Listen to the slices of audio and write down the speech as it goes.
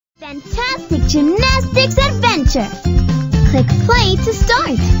fantastic gymnastics adventure. Click play to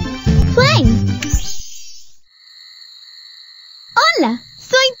start. Play. Hola,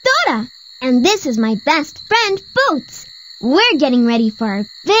 soy Dora, and this is my best friend Boots. We're getting ready for our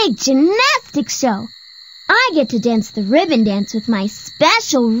big gymnastics show. I get to dance the ribbon dance with my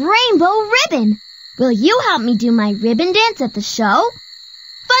special rainbow ribbon. Will you help me do my ribbon dance at the show?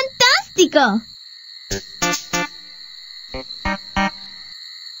 Fantastico!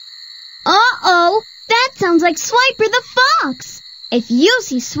 Uh-oh, that sounds like Swiper the fox. If you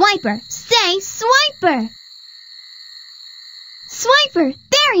see Swiper, say Swiper. Swiper,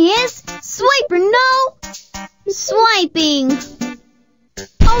 there he is. Swiper, no. Swiping.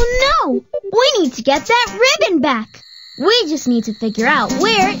 Oh no, we need to get that ribbon back. We just need to figure out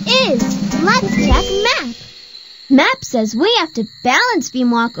where it is. Let's check map. Map says we have to balance beam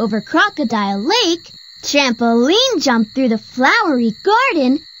walk over Crocodile Lake, trampoline jump through the flowery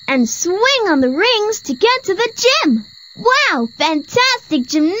garden, and swing on the rings to get to the gym. Wow, fantastic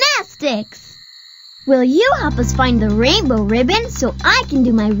gymnastics! Will you help us find the rainbow ribbon so I can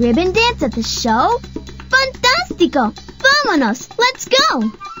do my ribbon dance at the show? Fantastico! Vámonos! Let's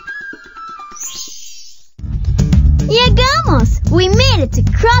go! Llegamos! We made it to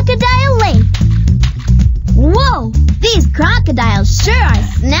Crocodile Lake. Whoa! These crocodiles sure are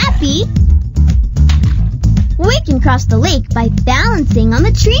snappy! We can cross the lake by balancing on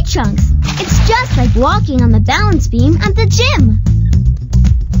the tree trunks. It's just like walking on the balance beam at the gym.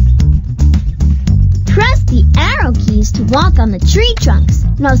 Press the arrow keys to walk on the tree trunks,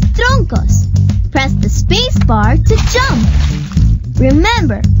 los troncos. Press the space bar to jump.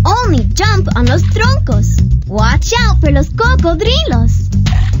 Remember, only jump on los troncos. Watch out for los cocodrilos.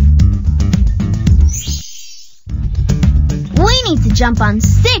 We need to jump on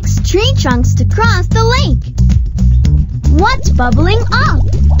 6 tree trunks to cross the lake. What's bubbling up?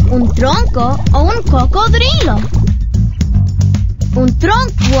 Un tronco o un cocodrilo? Un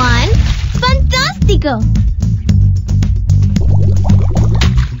tronco, one. Fantastico.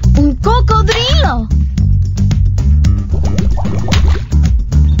 Un cocodrilo.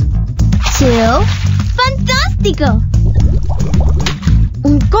 2. Fantastico.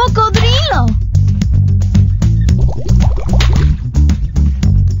 Un cocodrilo.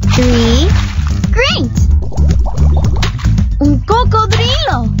 3. Great. Un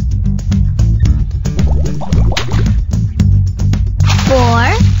cocodrilo.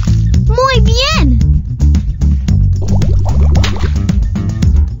 4. Muy bien.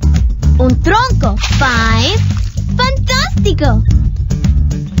 Un tronco. 5. Fantastico.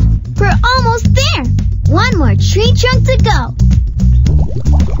 We're almost there. One more tree trunk to go.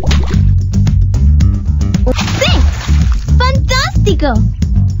 6. Fantastico.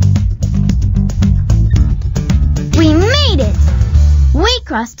 We made it! We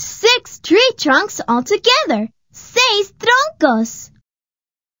crossed 6 tree trunks altogether. 6 troncos.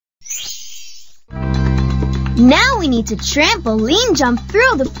 Now we need to trampoline jump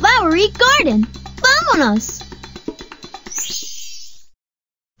through the flowery garden. Vámonos!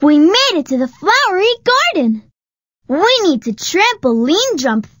 We made it to the flowery garden. We need to trampoline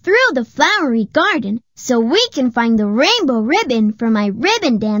jump through the flowery garden so we can find the rainbow ribbon for my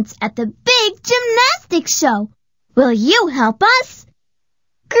ribbon dance at the big gymnastics show. Will you help us?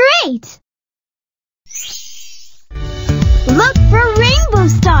 Great! Look for rainbow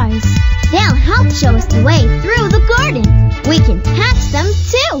stars. They'll help show us the way through the garden. We can catch them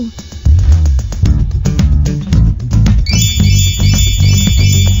too.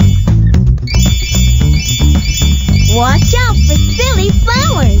 Watch out for silly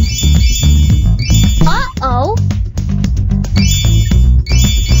flowers. Uh-oh.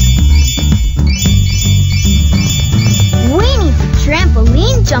 We need to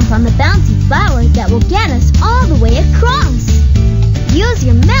trampoline jump on the bouncy flower that will get us all the way across. Use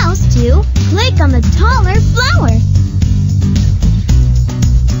your mouse to click on the taller flower.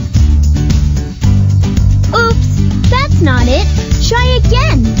 Oops, that's not it. Try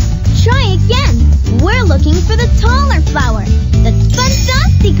again. Try again. We're looking for the taller flower. That's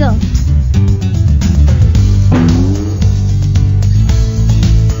fantastico.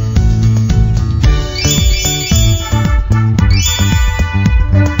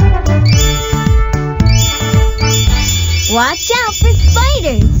 Watch out for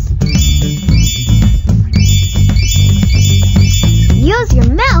spiders. Use your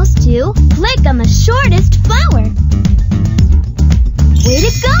mouse to click on the shortest flower. Way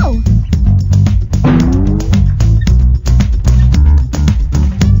to go!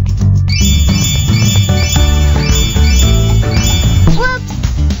 Whoops!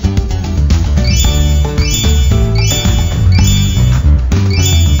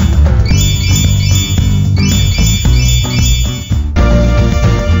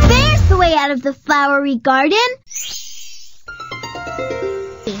 flowery garden.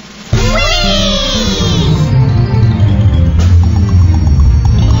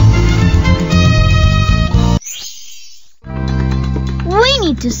 We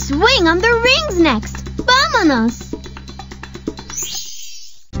need to swing on the rings next. Vámonos!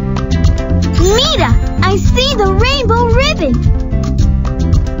 Mira, I see the rainbow ribbon.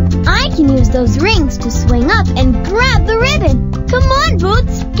 I can use those rings to swing up and grab the ribbon. Come on,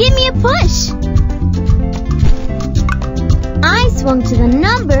 Boots, give me a push. I swung to the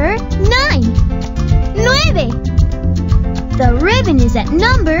number 9. 9. The ribbon is at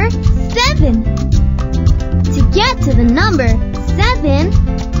number 7. To get to the number 7,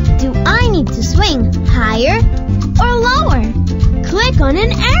 do I need to swing higher or lower? Click on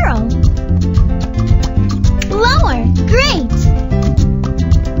an arrow. Lower. Great.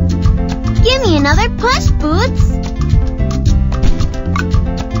 Give me another push, Boots.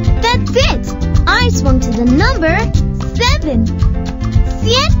 That's it. I swung to the number 7.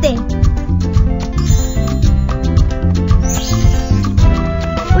 7.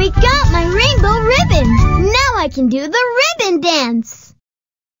 We got my rainbow ribbon. Now I can do the ribbon dance.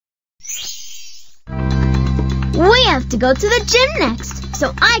 We have to go to the gym next,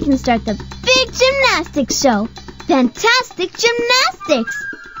 so I can start the big gymnastics show. Fantastic Gymnastics!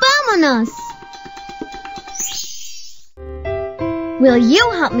 Vámonos! Will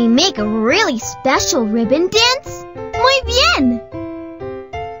you help me make a really special ribbon dance? Muy bien!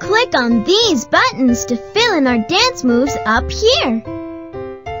 Click on these buttons to fill in our dance moves up here.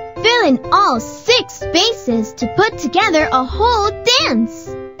 Fill in all 6 spaces to put together a whole dance.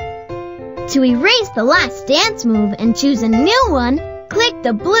 To erase the last dance move and choose a new one, click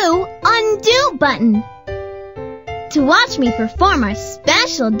the blue Undo button. To watch me perform our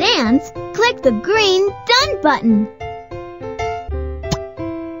special dance, click the green Done button.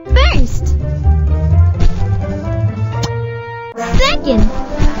 First, second,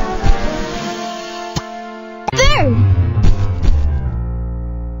 third,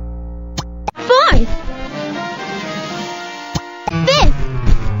 fourth, fifth,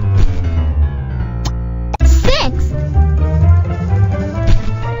 sixth,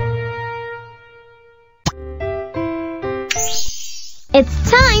 it's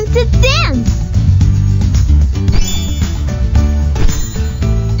time to dance!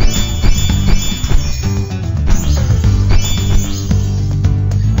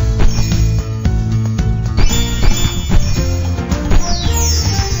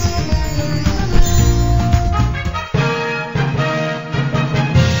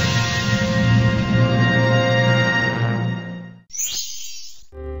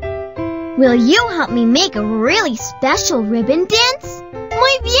 Will you help me make a really special ribbon dance?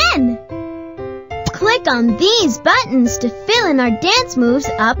 Muy bien! Click on these buttons to fill in our dance moves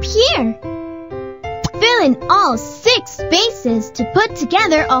up here. Fill in all 6 spaces to put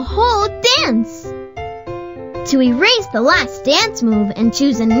together a whole dance. To erase the last dance move and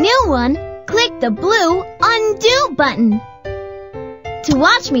choose a new one, click the blue Undo button. To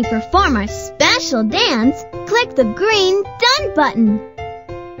watch me perform our special dance, click the green Done button.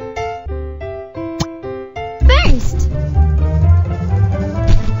 First,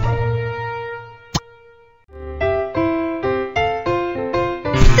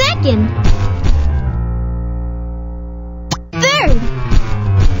 second, third,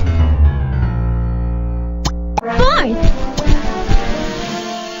 fourth,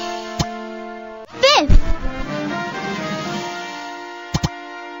 fifth,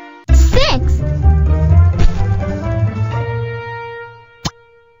 sixth,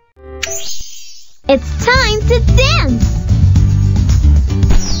 it's time to dance!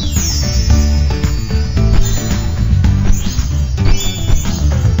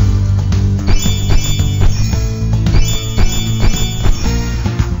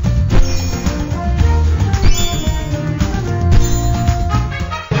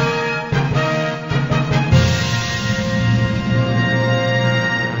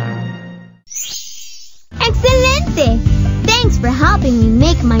 Excelente! Thanks for helping me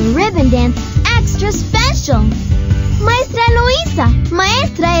make my ribbon dance extra special. Maestra Eloisa,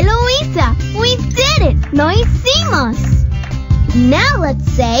 we did it! Lo hicimos! Now let's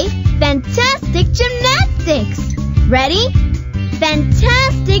say fantastic gymnastics. Ready?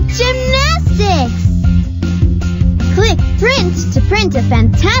 Fantastic gymnastics! Click print to print a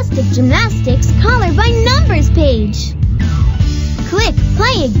fantastic gymnastics color by numbers page. Click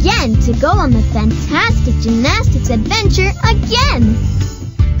play again to go on the fantastic gymnastics adventure again.